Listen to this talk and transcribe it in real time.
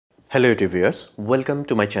Hello YouTube viewers, welcome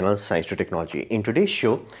to my channel Science to Technology. In today's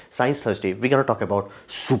show, Science Thursday, we're going to talk about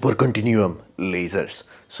Supercontinuum lasers.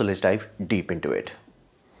 So let's dive deep into it.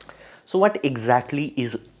 So what exactly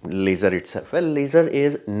is laser itself? Well, laser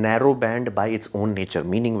is narrow band by its own nature,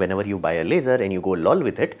 meaning whenever you buy a laser and you go lol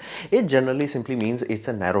with it, it generally simply means it's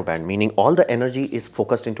a narrow band, meaning all the energy is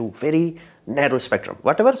focused into very narrow spectrum,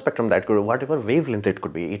 whatever spectrum that could, whatever wavelength it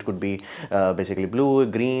could be basically blue,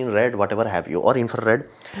 green, red, whatever have you, or infrared.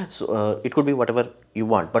 So it could be whatever you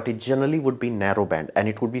want, but it generally would be narrow band, and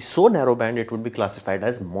it would be so narrow band it would be classified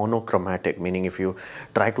as monochromatic, meaning if you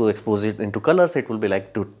try to expose it into colors, it will be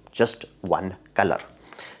like to just one color.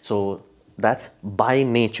 So that's by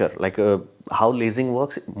nature, like how lasing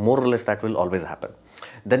works, more or less that will always happen.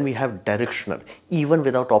 Then we have directional, even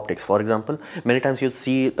without optics. For example, many times you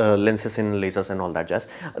see lenses in lasers and all that jazz.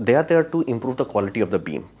 They are there to improve the quality of the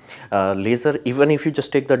beam. Laser, even if you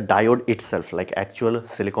just take the diode itself, like actual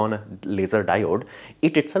silicon laser diode,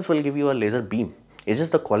 it itself will give you a laser beam. It's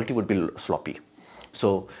just the quality would be sloppy.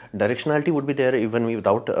 So directionality would be there even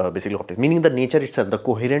without basically optics, meaning the nature itself, the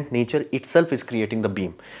coherent nature itself is creating the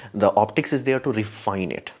beam. The optics is there to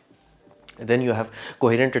refine it. Then you have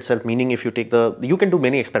coherent itself, meaning if you take you can do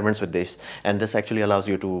many experiments with this, and this actually allows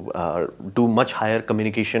you to do much higher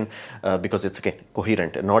communication because it's again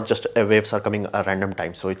coherent, not just waves are coming at random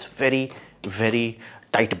times. So it's very, very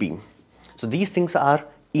tight beam. So these things are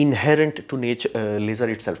inherent to nature, laser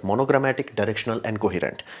itself, monochromatic, directional and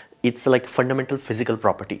coherent. It's like fundamental physical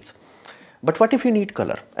properties. But what if you need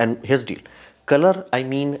color? And here's the deal. Color, I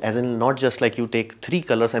mean as in not just like you take three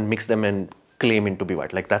colors and mix them and claim it to be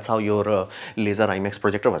white. Like that's how your laser IMAX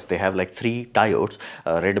projector was. They have like three diodes,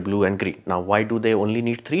 red, blue and green. Now why do they only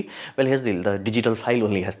need three? Well, here's the deal. The digital file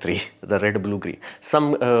only has three, the red, blue, green.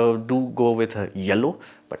 Some do go with yellow,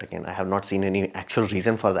 but again I have not seen any actual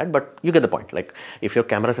reason for that, but you get the point. Like if your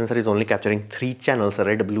camera sensor is only capturing three channels,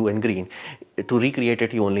 red, blue and green, to recreate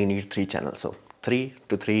it you only need three channels. So 3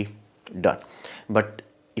 to 3, done. But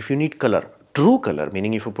if you need color, true color,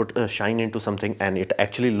 meaning if you put a shine into something and it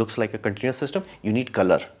actually looks like a continuous system, you need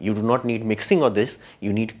color. You do not need mixing of this,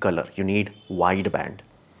 you need color, you need wide band.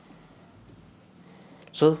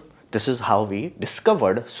 So this is how we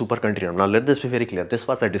discovered supercontinuum. Now let this be very clear, this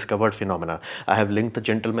was a discovered phenomena. I have linked the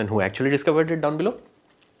gentleman who actually discovered it down below,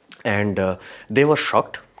 and they were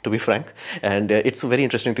shocked, to be frank, and it's very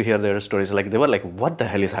interesting to hear their stories. Like they were like, what the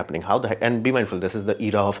hell is happening, how the heck? And be mindful, this is the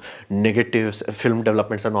era of negatives, film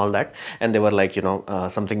developments and all that, and they were like, you know,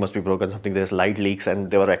 something must be broken, something, there's light leaks, and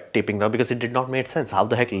they were like taping them because it did not make sense. How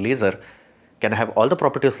the heck laser can have all the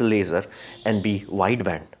properties of laser and be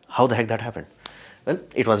wideband? How the heck that happened? Well,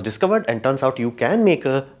 it was discovered, and turns out you can make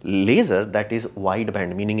a laser that is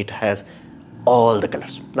wideband, meaning it has all the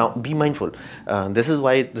colors. Now be mindful, this is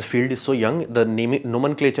why the field is so young. The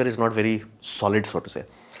nomenclature is not very solid, so to say.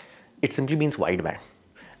 It simply means wideband,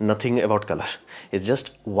 nothing about color. It's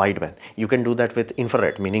just wideband. You can do that with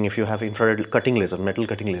infrared, meaning if you have infrared cutting laser, metal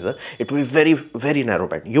cutting laser, it will be very, very narrow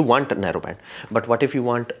band. You want a narrow band, but what if you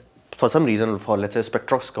want, for some reason, for let's say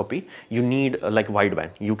spectroscopy, you need like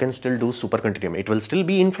wideband? You can still do supercontinuum. It will still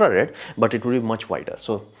be infrared, but it will be much wider.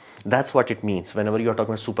 So that's what it means whenever you are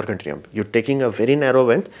talking about supercontinuum. You're taking a very narrow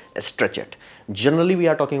band, stretch it. Generally we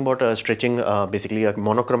are talking about stretching basically a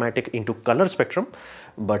monochromatic into color spectrum,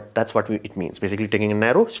 but that's what it means, basically taking a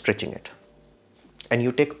narrow, stretching it. And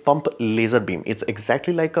you take pump laser beam. It's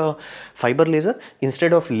exactly like a fiber laser.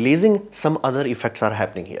 Instead of lasing, some other effects are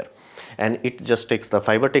happening here. And it just takes the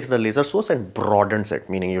fiber, takes the laser source and broadens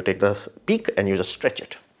it, meaning you take the peak and you just stretch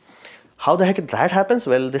it. How the heck that happens?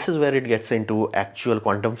 Well, this is where it gets into actual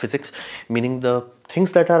quantum physics, meaning the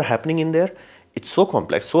things that are happening in there, it's so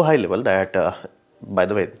complex, so high level that by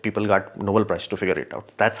the way, people got Nobel Prize to figure it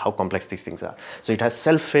out. That's how complex these things are. So it has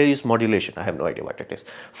self-phase modulation. I have no idea what it is.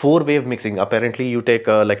 4-wave mixing. Apparently you take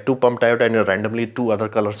like 2 pump diode and randomly 2 other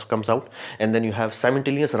colors comes out. And then you have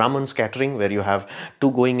simultaneous Raman scattering where you have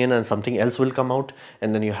 2 going in and something else will come out.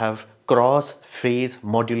 And then you have cross phase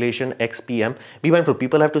modulation, XPM. Be mindful,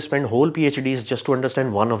 people have to spend whole PhDs just to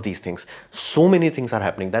understand one of these things. So many things are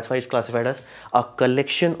happening. That's why it's classified as a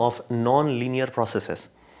collection of non-linear processes.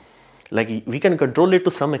 Like we can control it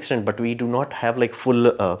to some extent, but we do not have like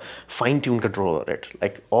full fine-tuned control over it.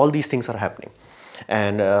 Like all these things are happening.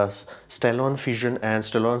 And stellon fission and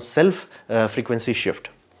stellon self frequency shift.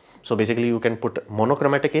 So basically you can put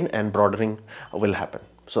monochromatic in and broadening will happen.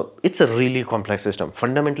 So it's a really complex system.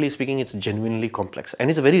 Fundamentally speaking, it's genuinely complex and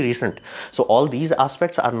it's very recent. So all these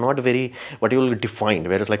aspects are not very, what you will define,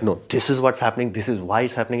 whereas like, no, this is what's happening, this is why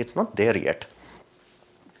it's happening. It's not there yet.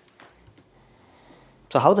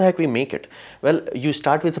 So how the heck we make it? Well, you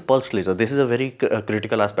start with a pulse laser. This is a very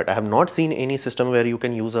critical aspect. I have not seen any system where you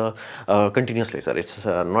can use a continuous laser. It's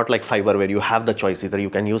not like fiber where you have the choice. Either you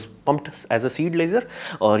can use pumped as a seed laser,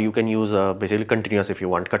 or you can use basically continuous if you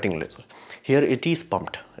want cutting laser. Here it is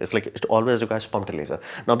pumped. It's like it always requires pumped laser.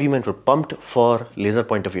 Now be mindful, pumped for laser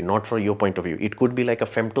point of view, not for your point of view. It could be like a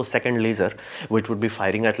femtosecond laser, which would be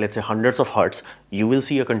firing at, let's say, hundreds of hertz. You will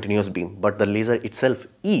see a continuous beam, but the laser itself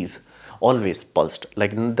is always pulsed.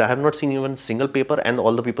 Like, I have not seen even single paper, and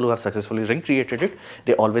all the people who have successfully recreated it,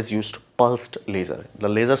 they always used pulsed laser. The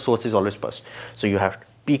laser source is always pulsed. So you have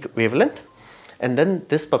peak wavelength, and then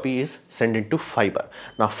this puppy is sent into fiber.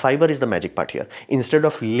 Now fiber is the magic part here. Instead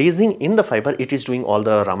of lasing in the fiber, it is doing all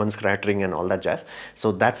the Raman scattering and all that jazz.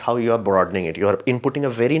 So that's how you are broadening it. You are inputting a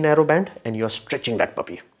very narrow band and you are stretching that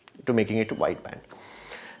puppy to making it a wide band.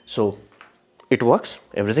 So it works,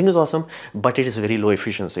 everything is awesome, but it is very low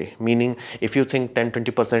efficiency. Meaning, if you think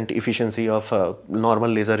 10-20% efficiency of a normal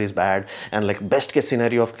laser is bad, and like best case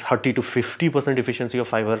scenario of 30 to 50% efficiency of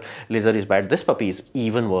fiber laser is bad, this puppy is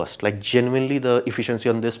even worse. Like, genuinely the efficiency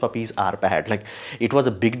on this puppies are bad. Like, it was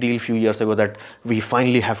a big deal few years ago that we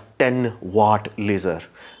finally have 10-watt laser.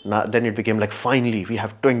 Now then it became like, finally we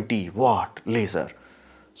have 20-watt laser.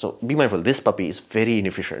 So be mindful, this puppy is very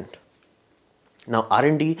inefficient. Now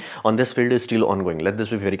R&D on this field is still ongoing. Let this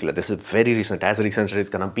be very clear. This is very recent, as recent as it's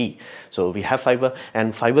gonna be. So we have fiber,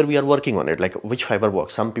 and fiber we are working on it. Like, which fiber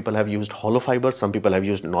works? Some people have used hollow fiber, some people have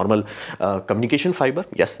used normal communication fiber.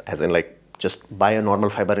 Yes, as in like just buy a normal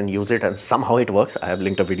fiber and use it, and somehow it works. I have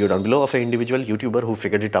linked a video down below of an individual YouTuber who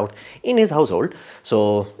figured it out in his household.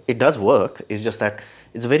 So it does work. It's just that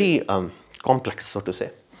it's very complex, so to say.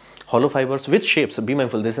 Hollow fibers with shapes, be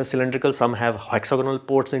mindful, this is cylindrical, some have hexagonal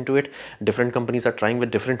ports into it. Different companies are trying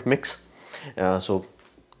with different mix. So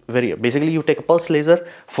basically you take a pulse laser,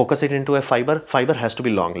 focus it into a fiber. Fiber has to be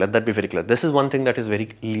long, let that be very clear. This is one thing that is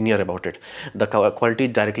very linear about it. The quality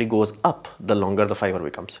directly goes up the longer the fiber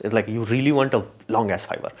becomes. It's like you really want a long ass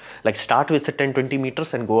fiber. Like, start with 10-20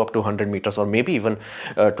 meters and go up to 100 meters, or maybe even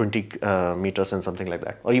 20 meters and something like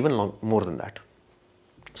that, or even more than that.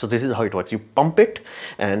 So this is how it works. You pump it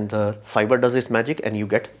and the fiber does its magic and you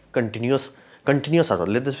get continuous output.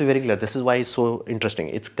 Let this be very clear. This is why it's so interesting.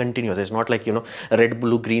 It's continuous. It's not like, you know, red,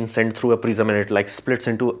 blue, green sent through a prism and it like splits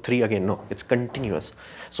into 3 again. No, it's continuous.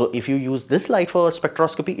 So if you use this light for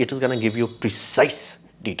spectroscopy, it is going to give you precise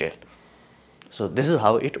detail. So this is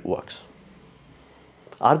how it works.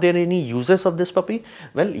 Are there any uses of this puppy?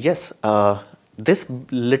 Well, yes. This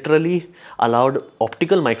literally allowed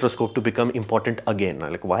optical microscope to become important again.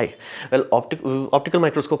 Like, why? Well, optical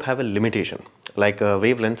microscope have a limitation. Like,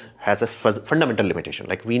 wavelength has a fundamental limitation.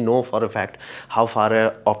 Like, we know for a fact how far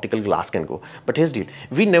a optical glass can go. But here's the deal.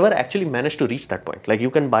 We never actually managed to reach that point. Like, you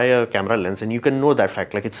can buy a camera lens and you can know that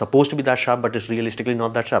fact. Like, it's supposed to be that sharp, but it's realistically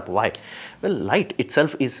not that sharp. Why? Well, light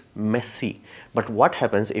itself is messy. But what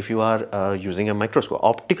happens if you are using a microscope,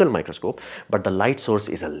 optical microscope, but the light source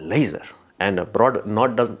is a laser? And a broad,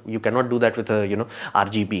 you cannot do that with a, you know,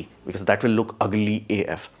 RGB, because that will look ugly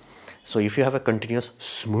AF. So if you have a continuous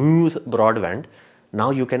smooth broadband, now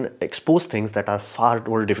you can expose things that are far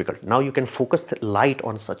more difficult. Now you can focus the light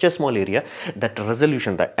on such a small area that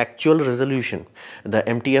resolution, the actual resolution, the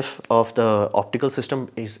MTF of the optical system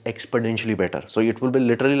is exponentially better. So it will be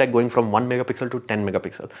literally like going from 1 megapixel to 10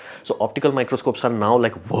 megapixel. So optical microscopes are now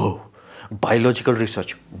like, whoa. Biological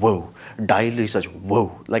research, whoa. Dye research,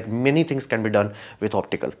 whoa. Like, many things can be done with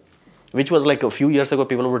optical, which was like a few years ago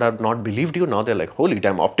people would have not believed you. Now they're like, holy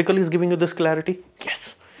damn, optical is giving you this clarity?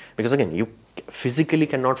 Yes. Because again, you physically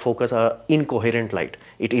cannot focus a incoherent light.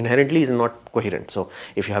 It inherently is not coherent. So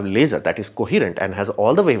if you have laser that is coherent and has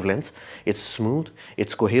all the wavelengths, it's smooth,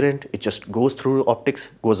 it's coherent, it just goes through optics,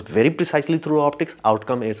 goes very precisely through optics.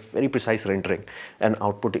 Outcome is very precise rendering and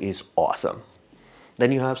output is awesome.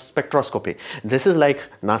 Then you have spectroscopy. This is like,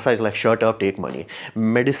 NASA is like, shut up, take money.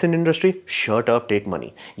 Medicine industry, shut up, take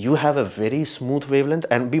money. You have a very smooth wavelength,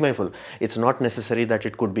 and be mindful, it's not necessary that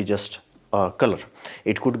it could be just color.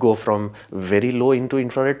 It could go from very low into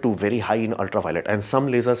infrared to very high in ultraviolet. And some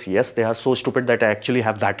lasers, yes, they are so stupid that they actually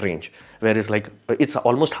have that range, where it's like, it's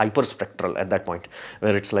almost hyperspectral at that point,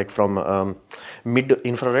 where it's like from mid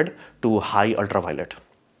infrared to high ultraviolet.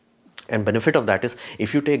 And benefit of that is,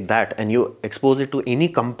 if you take that and you expose it to any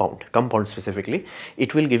compound specifically,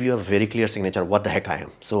 it will give you a very clear signature, what the heck I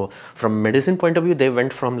am. So from medicine point of view, they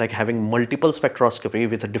went from like having multiple spectroscopy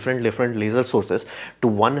with different laser sources to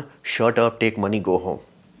one, shut up, take money, go home.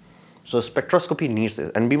 So spectroscopy needs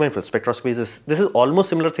this. And be mindful, spectroscopy is this is almost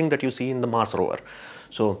similar thing that you see in the Mars rover.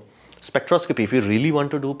 So spectroscopy, if you really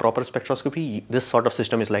want to do proper spectroscopy, this sort of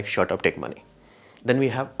system is like, shut up, take money. Then we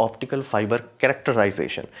have optical fiber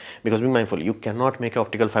characterization, because be mindful, you cannot make an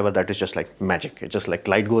optical fiber that is just like magic. It's just like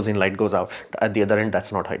light goes in, light goes out. At the other end,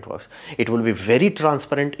 that's not how it works. It will be very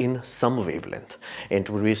transparent in some wavelength, and it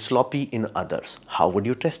will be sloppy in others. How would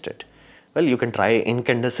you test it? Well, you can try an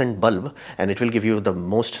incandescent bulb and it will give you the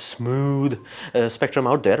most smooth spectrum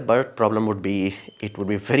out there, but problem would be, it would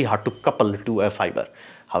be very hard to couple to a fiber.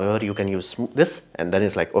 However, you can use this, and then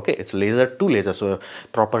it's like, okay, it's laser to laser, so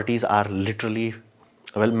properties are literally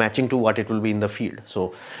well matching to what it will be in the field.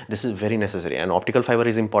 So this is very necessary, and optical fiber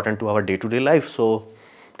is important to our day-to-day life, so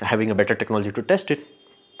having a better technology to test it,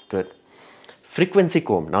 good. Frequency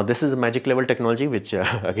comb. Now this is a magic level technology, which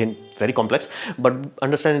again very complex, but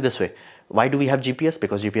understand it this way. Why do we have GPS?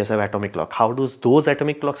 Because GPS have atomic clock. How do those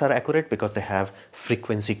atomic clocks are accurate? Because they have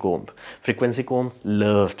frequency comb. Frequency comb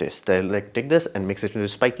love this. They like take this and mix it into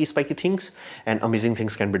spiky things, and amazing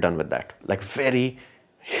things can be done with that. Like very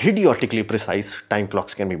idiotically precise time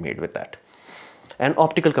clocks can be made with that. And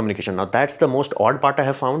optical communication. Now that's the most odd part I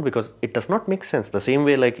have found, because it does not make sense. The same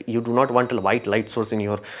way, like you do not want a white light source in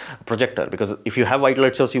your projector, because if you have white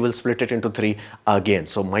light source, you will split it into 3 again.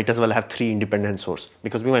 So might as well have 3 independent source,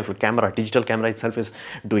 because be mindful, digital camera itself is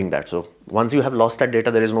doing that. So once you have lost that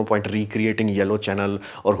data, there is no point recreating yellow channel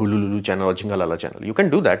or Hululu channel or Jingalala channel. You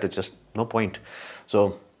can do that, it's just no point.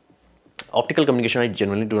 So optical communication I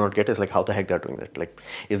genuinely do not get is like how the heck they are doing that. Like,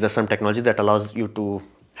 is there some technology that allows you to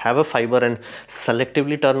have a fiber and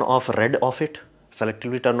selectively turn off red of it,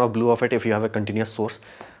 selectively turn off blue of it if you have a continuous source?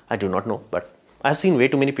 I do not know, but I've seen way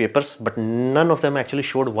too many papers, but none of them actually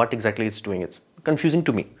showed what exactly it's doing. It's confusing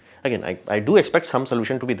to me. Again, I do expect some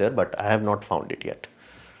solution to be there, but I have not found it yet.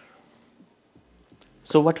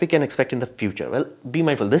 So what we can expect in the future? Well, be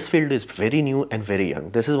mindful, this field is very new and very young.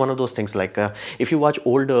 This is one of those things like, if you watch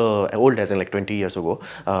old as in like 20 years ago,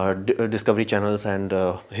 Discovery channels and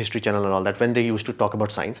History channel and all that, when they used to talk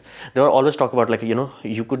about science, they were always talk about like, you know,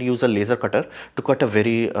 you could use a laser cutter to cut a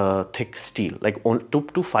very thick steel, like 2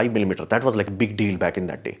 to 5 millimeter. That was like a big deal back in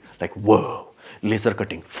that day. Like, whoa, laser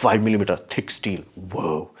cutting, 5 millimeter thick steel,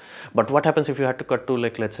 whoa. But what happens if you had to cut to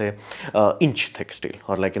like, let's say, inch thick steel,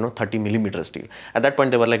 or like, you know, 30 millimeter steel? At that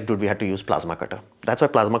point, they were like, dude, we had to use plasma cutter. That's why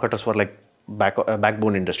plasma cutters were like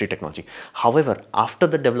backbone industry technology. However, after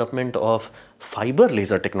the development of fiber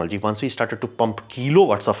laser technology, once we started to pump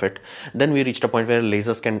kilowatts of it, then we reached a point where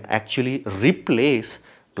lasers can actually replace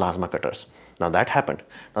plasma cutters. Now that happened.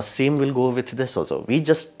 Now same will go with this also. We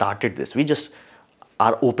just started this. We just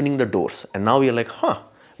are opening the doors, and now we are like, huh,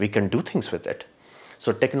 we can do things with it.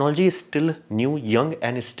 So technology is still new, young,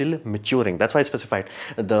 and is still maturing. That's why I specified.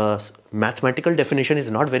 The mathematical definition is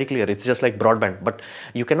not very clear. It's just like broadband, but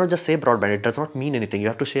you cannot just say broadband. It does not mean anything. You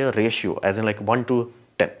have to say a ratio, as in like 1 to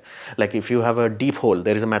 10. Like if you have a deep hole,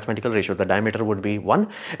 there is a mathematical ratio. The diameter would be 1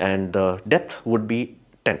 and the depth would be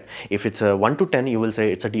 10. If it's a 1 to 10, you will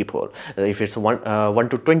say it's a deep hole. If it's 1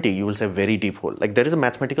 to 20, you will say very deep hole. Like there is a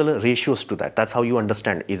mathematical ratios to that. That's how you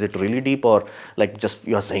understand. Is it really deep, or like just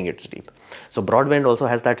you are saying it's deep? So broadband also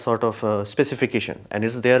has that sort of specification, and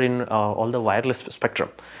is there in all the wireless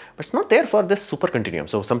spectrum. But it's not there for this supercontinuum.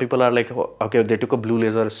 So some people are like, oh, okay, they took a blue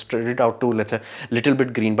laser, straight it out to, let's say, little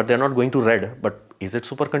bit green, but they're not going to red. But is it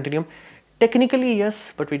supercontinuum? Technically,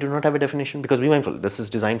 yes, but we do not have a definition, because be mindful, this is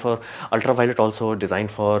designed for ultraviolet also, designed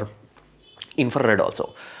for infrared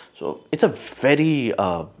also. So it's a very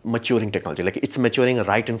maturing technology, like it's maturing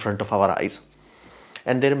right in front of our eyes.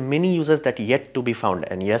 And there are many users that yet to be found.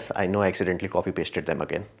 And yes, I know I accidentally copy pasted them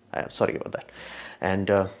again. Sorry about that. And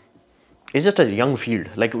it's just a young field.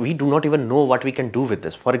 Like we do not even know what we can do with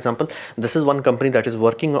this. For example, this is one company that is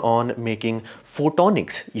working on making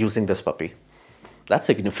photonics using this puppy. That's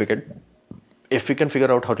significant. If we can figure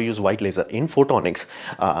out how to use white laser in photonics,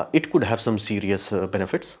 it could have some serious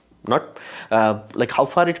benefits. Not like how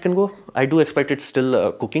far it can go. I do expect it's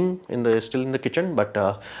still cooking still in the kitchen, but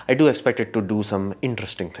I do expect it to do some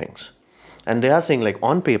interesting things. And they are saying, like,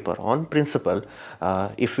 on paper, on principle,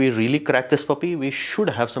 if we really crack this puppy, we should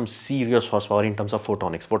have some serious horsepower in terms of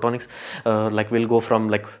photonics. Photonics, like, will go from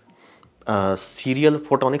like serial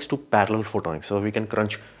photonics to parallel photonics. So we can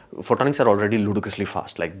crunch. Photonics are already ludicrously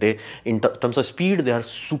fast. Like they, in terms of speed, they are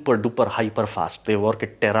super duper hyper fast. They work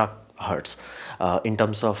at terahertz. In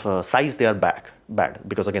terms of size, they are bad,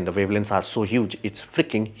 because again the wavelengths are so huge. It's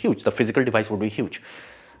freaking huge. The physical device would be huge.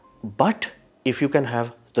 But if you can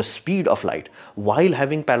have the speed of light while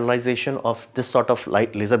having parallelization of this sort of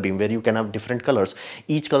light laser beam, where you can have different colors,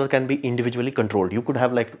 each color can be individually controlled. You could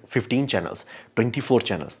have like 15 channels, 24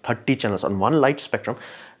 channels, 30 channels on one light spectrum.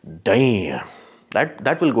 Damn.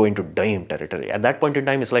 That will go into damn territory. At that point in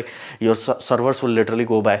time, it's like your servers will literally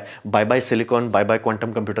go bye-bye silicon, bye-bye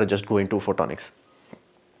quantum computer, just go into photonics.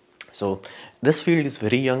 So this field is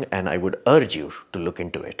very young and I would urge you to look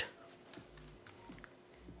into it.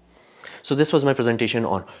 So this was my presentation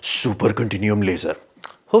on Supercontinuum laser.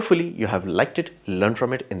 Hopefully you have liked it, learned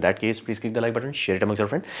from it. In that case, please click the like button, share it amongst your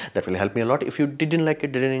friends. That will help me a lot. If you didn't like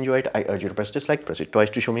it, didn't enjoy it, I urge you to press dislike, press it twice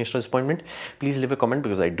to show me extra disappointment. Please leave a comment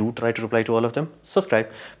because I do try to reply to all of them. Subscribe,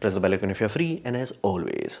 press the bell icon if you're free, and as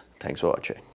always, thanks for watching.